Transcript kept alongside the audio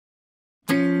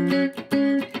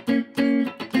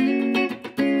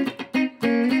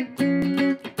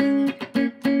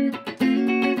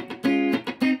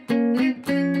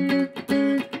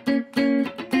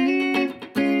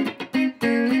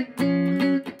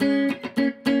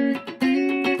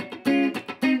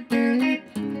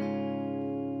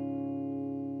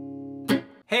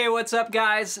Hey, what's up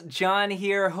guys? John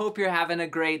here. Hope you're having a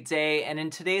great day. And in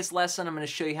today's lesson, I'm going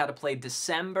to show you how to play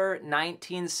December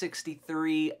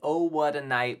 1963, Oh What a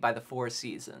Night by the Four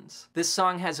Seasons. This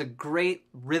song has a great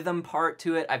rhythm part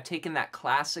to it. I've taken that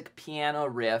classic piano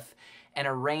riff and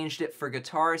arranged it for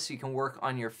guitar so you can work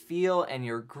on your feel and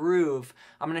your groove.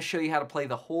 I'm going to show you how to play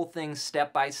the whole thing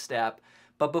step by step.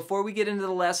 But before we get into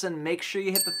the lesson, make sure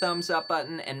you hit the thumbs up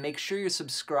button and make sure you're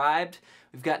subscribed.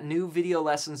 We've got new video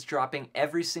lessons dropping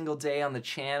every single day on the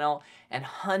channel and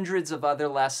hundreds of other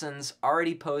lessons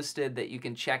already posted that you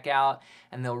can check out,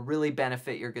 and they'll really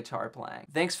benefit your guitar playing.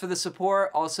 Thanks for the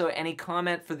support. Also, any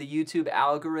comment for the YouTube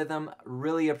algorithm,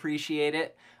 really appreciate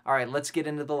it. All right, let's get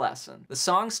into the lesson. The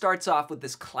song starts off with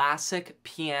this classic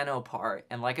piano part,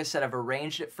 and like I said, I've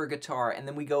arranged it for guitar, and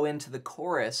then we go into the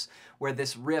chorus where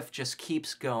this riff just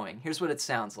keeps going. Here's what it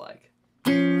sounds like.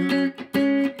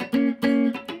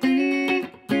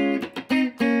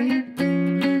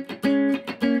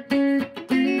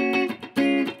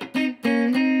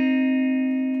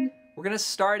 We're gonna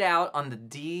start out on the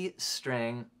D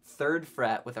string, 3rd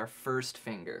fret with our 1st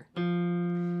finger.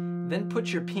 Then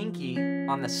put your pinky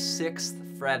on the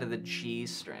 6th fret of the G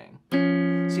string.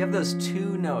 So you have those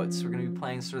 2 notes. We're gonna be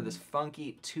playing sort of this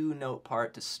funky 2-note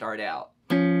part to start out.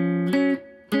 And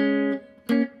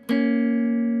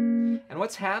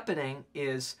what's happening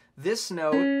is this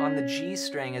note on the G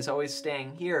string is always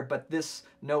staying here, but this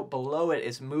note below it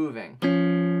is moving.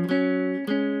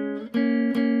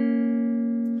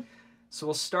 So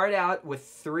we'll start out with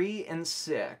 3 and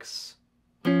 6,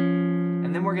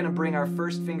 and then we're going to bring our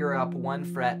 1st finger up 1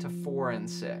 fret to 4 and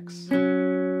 6.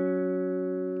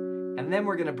 And then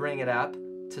we're going to bring it up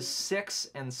to 6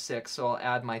 and 6, so I'll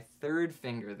add my 3rd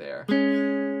finger there.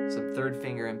 So 3rd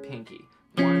finger and pinky.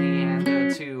 1 and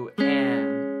a 2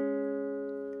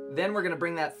 and. Then we're going to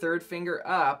bring that 3rd finger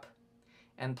up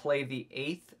and play the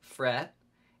 8th fret,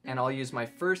 and I'll use my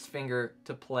 1st finger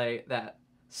to play that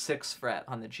 6th fret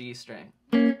on the G string.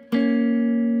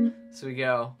 So we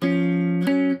go.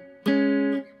 And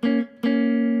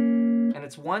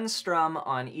it's 1 strum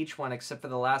on each one, except for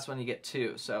the last one you get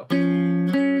 2. So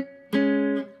the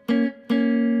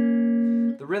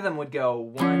rhythm would go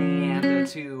 1 and a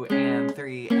 2 and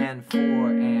 3 and 4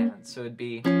 and. So it'd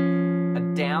be a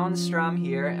down strum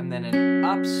here and then an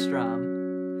up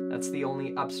strum. That's the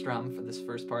only up strum for this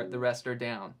first part. The rest are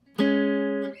down.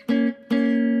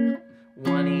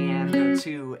 1 and a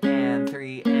 2 and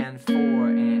 3 and 4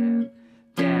 and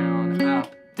down,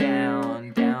 up,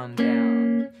 down, down,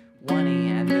 down. 1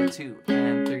 and a 2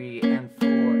 and 3 and 4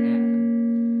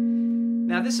 and.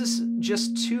 Now this is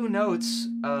just 2 notes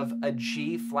of a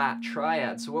G flat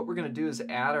triad. So what we're going to do is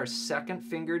add our 2nd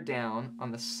finger down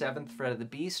on the 7th fret of the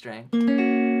B string.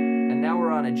 And now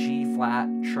we're on a G flat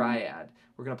triad.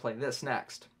 We're going to play this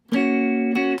next.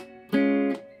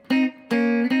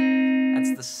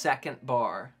 That's the 2nd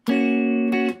bar.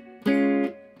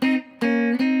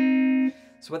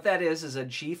 So what that is a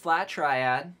G flat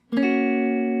triad. We're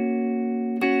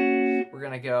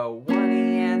gonna go 1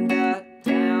 and a,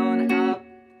 down, up.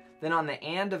 Then on the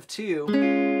and of 2,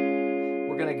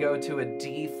 we're gonna go to a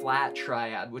D flat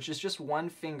triad, which is just 1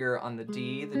 finger on the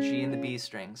D, the G, and the B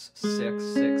strings. 6,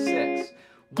 6, 6.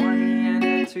 1 and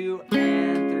a 2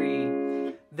 and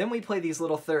 3. Then we play these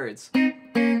little thirds.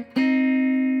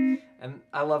 And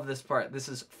I love this part. This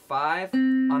is 5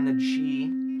 on the G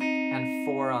and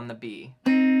 4 on the B.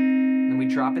 Then we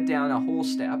drop it down a whole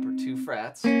step, or 2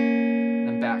 frets,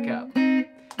 then back up.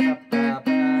 Up, up, up.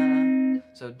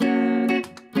 So da, da,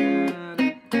 da,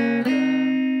 da, da.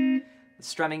 The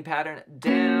strumming pattern,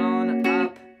 down,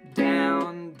 up,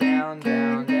 down, down,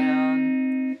 down,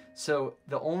 down. So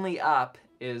the only up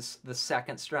is the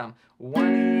 2nd strum. 1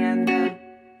 and a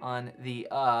on the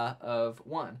of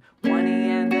 1. 1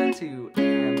 and a 2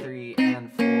 and 3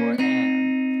 and 4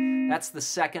 and. That's the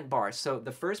 2nd bar. So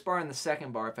the 1st bar and the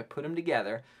 2nd bar, if I put them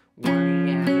together, 1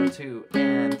 and a 2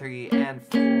 and 3 and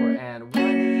 4 and 1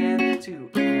 and a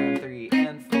 2 and 3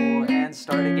 and 4 and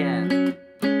start again.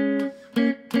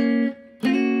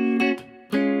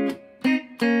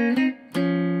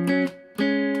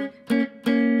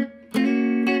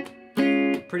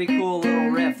 Pretty cool little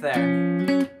riff there.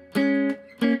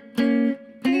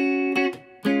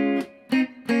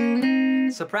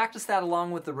 So practice that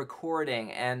along with the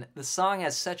recording, and the song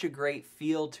has such a great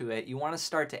feel to it. You want to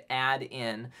start to add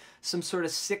in some sort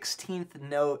of 16th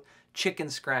note chicken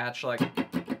scratch, like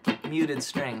muted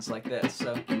strings like this.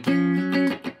 So.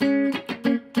 And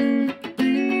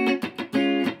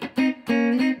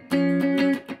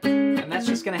that's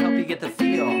just going to help you get the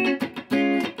feel.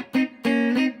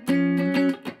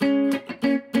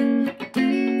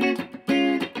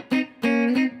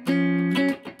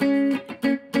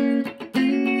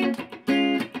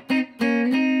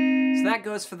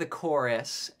 for the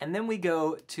chorus, and then we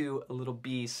go to a little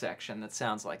B section that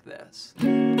sounds like this.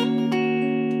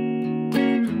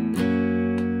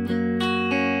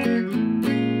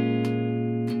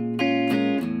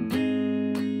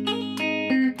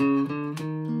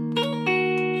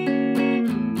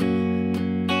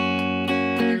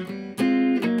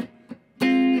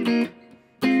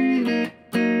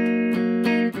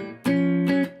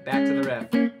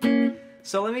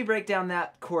 So let me break down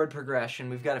that chord progression.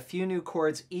 We've got a few new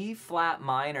chords. E flat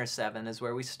minor 7 is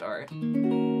where we start.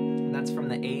 And that's from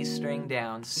the A string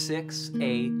down. 6,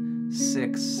 8,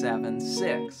 6, 7,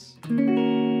 6.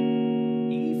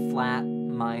 E flat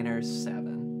minor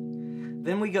 7.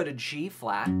 Then we go to G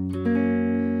flat.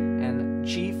 And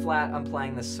G flat, I'm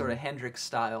playing this sort of Hendrix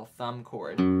style thumb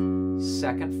chord.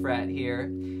 2nd fret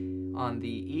here. On the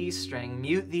E string,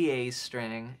 mute the A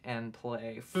string, and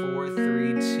play 4, 3,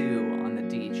 2 on the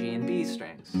D, G, and B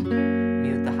strings.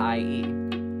 Mute the high E.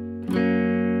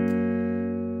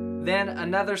 Then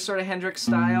another sort of Hendrix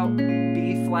style,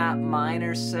 B flat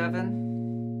minor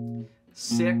 7,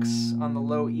 6 on the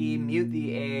low E, mute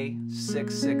the A,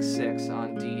 6, 6, 6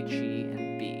 on D, G,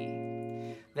 and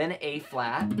B. Then A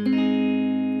flat,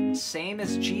 same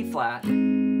as G flat,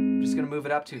 just gonna move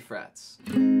it up 2 frets.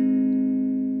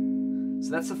 So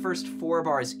that's the first 4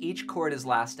 bars. Each chord is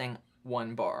lasting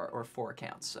 1 bar, or 4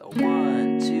 counts. So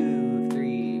 1, 2,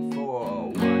 3,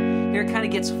 4, 1. Here it kind of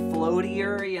gets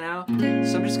floatier, you know?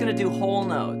 So I'm just gonna do whole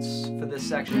notes for this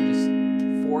section, just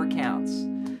 4 counts.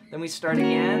 Then we start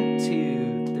again,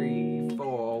 2, 3,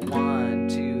 4, 1,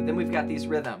 2. Then we've got these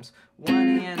rhythms.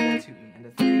 1 and a 2 and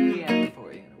a 3 and a 4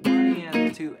 and a 1 and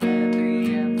a 2 and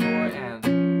 3 and 4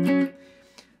 and.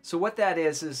 So what that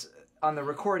is on the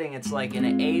recording, it's like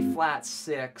an A flat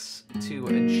 6 to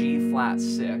a G flat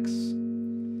 6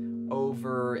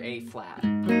 over A flat.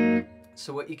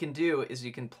 So what you can do is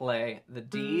you can play the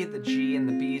D, the G, and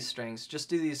the B strings. Just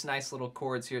do these nice little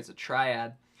chords here. It's a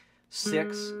triad.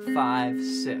 6, 5,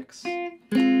 6.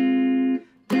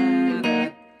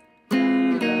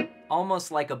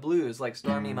 Almost like a blues, like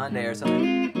Stormy Monday or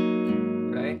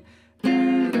something, right?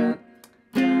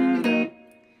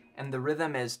 And the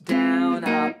rhythm is down,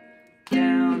 up,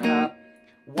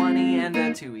 1 E and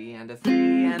a 2 E and a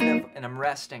 3 and I'm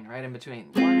resting right in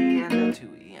between. 1 E and a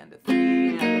 2 E and a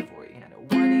 3 and a 4 E and a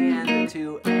 1 E and a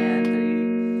 2 and 3.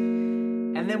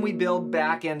 And then we build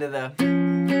back into the.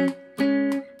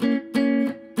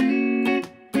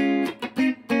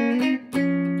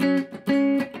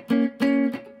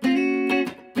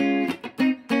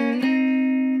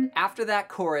 After that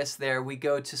chorus there, we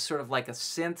go to sort of like a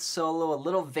synth solo, a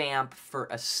little vamp for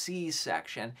a C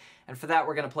section. And for that,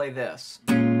 we're going to play this.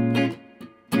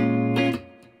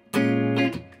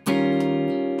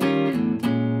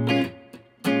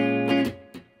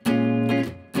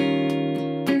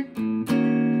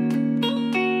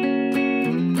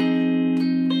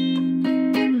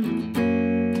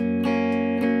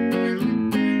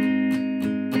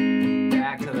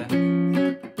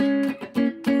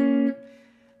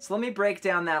 So let me break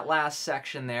down that last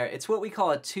section there. It's what we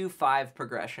call a 2-5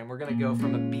 progression. We're going to go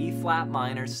from a B flat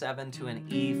minor 7 to an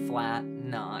E flat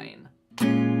 9.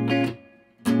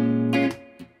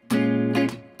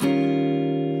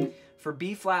 For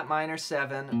B flat minor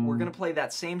 7, we're going to play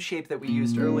that same shape that we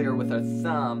used earlier with our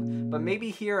thumb, but maybe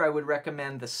here I would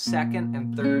recommend the 2nd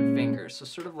and 3rd fingers, so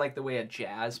sort of like the way a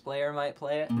jazz player might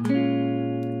play it.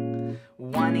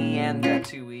 1 E and a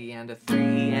 2 E and a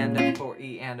 3 and a 4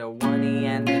 E and a 1 E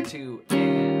and a 2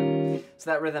 and. So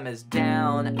that rhythm is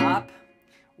down, up,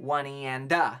 1 E and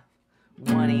a.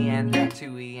 1 E and a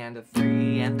 2 E and a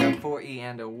 3 and a 4 E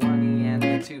and a 1 E and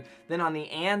a 2. Then on the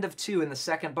and of 2 in the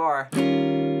 2nd bar,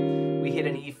 we hit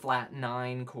an E flat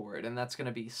 9 chord, and that's going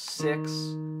to be 6,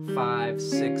 5,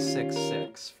 6, 6,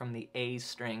 6 from the A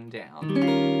string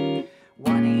down.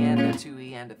 1 E and a 2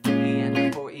 E and a 3 and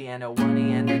a 4 E and a 1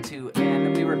 E and a 2 and.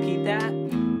 Then we repeat that.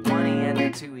 1 E and a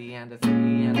 2 E and a 3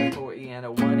 and a 4 E and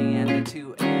a 1 E and a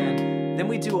 2 and. Then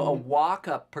we do a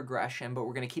walk-up progression, but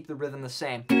we're going to keep the rhythm the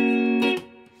same.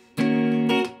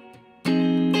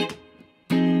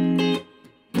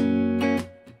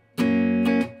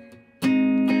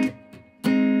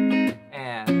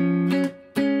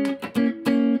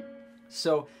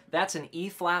 So that's an E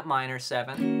flat minor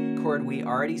 7, chord we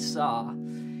already saw.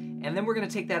 And then we're going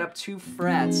to take that up 2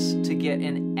 frets to get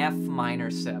an F minor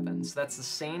 7. So that's the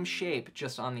same shape,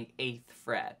 just on the 8th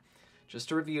fret. Just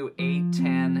to review, 8,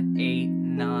 10, 8,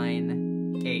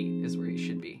 9, 8 is where you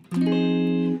should be.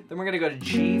 Then we're going to go to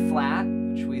G flat,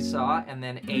 which we saw, and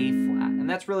then A flat. And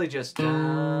that's really just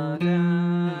da,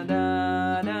 da,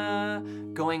 da, da,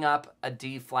 going up a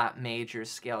D flat major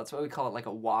scale. It's what we call it, like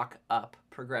a walk up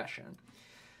progression.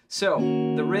 So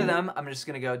the rhythm, I'm just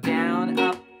gonna go down,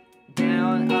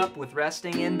 up with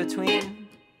resting in between.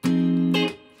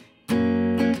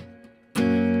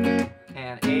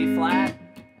 And A flat,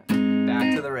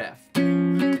 back to the riff.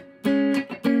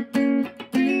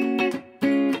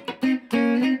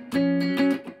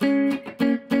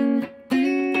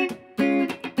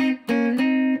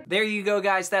 There you go,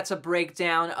 guys. That's a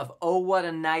breakdown of Oh What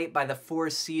a Night by the Four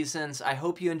Seasons. I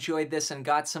hope you enjoyed this and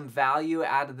got some value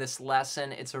out of this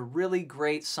lesson. It's a really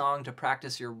great song to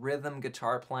practice your rhythm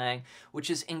guitar playing, which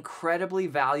is incredibly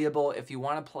valuable if you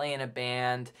want to play in a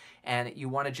band and you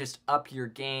want to just up your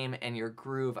game and your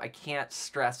groove. I can't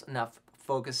stress enough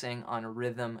focusing on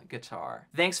rhythm guitar.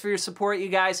 Thanks for your support, you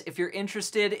guys. If you're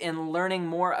interested in learning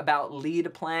more about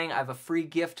lead playing, I have a free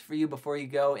gift for you before you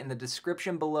go. In the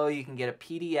description below, you can get a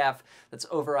PDF that's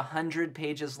over 100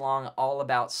 pages long, all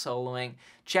about soloing.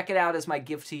 Check it out as my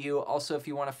gift to you. Also, if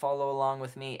you want to follow along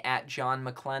with me at John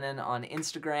MacLennan on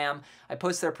Instagram, I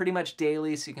post there pretty much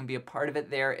daily, so you can be a part of it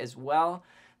there as well.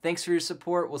 Thanks for your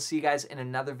support. We'll see you guys in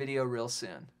another video real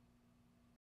soon.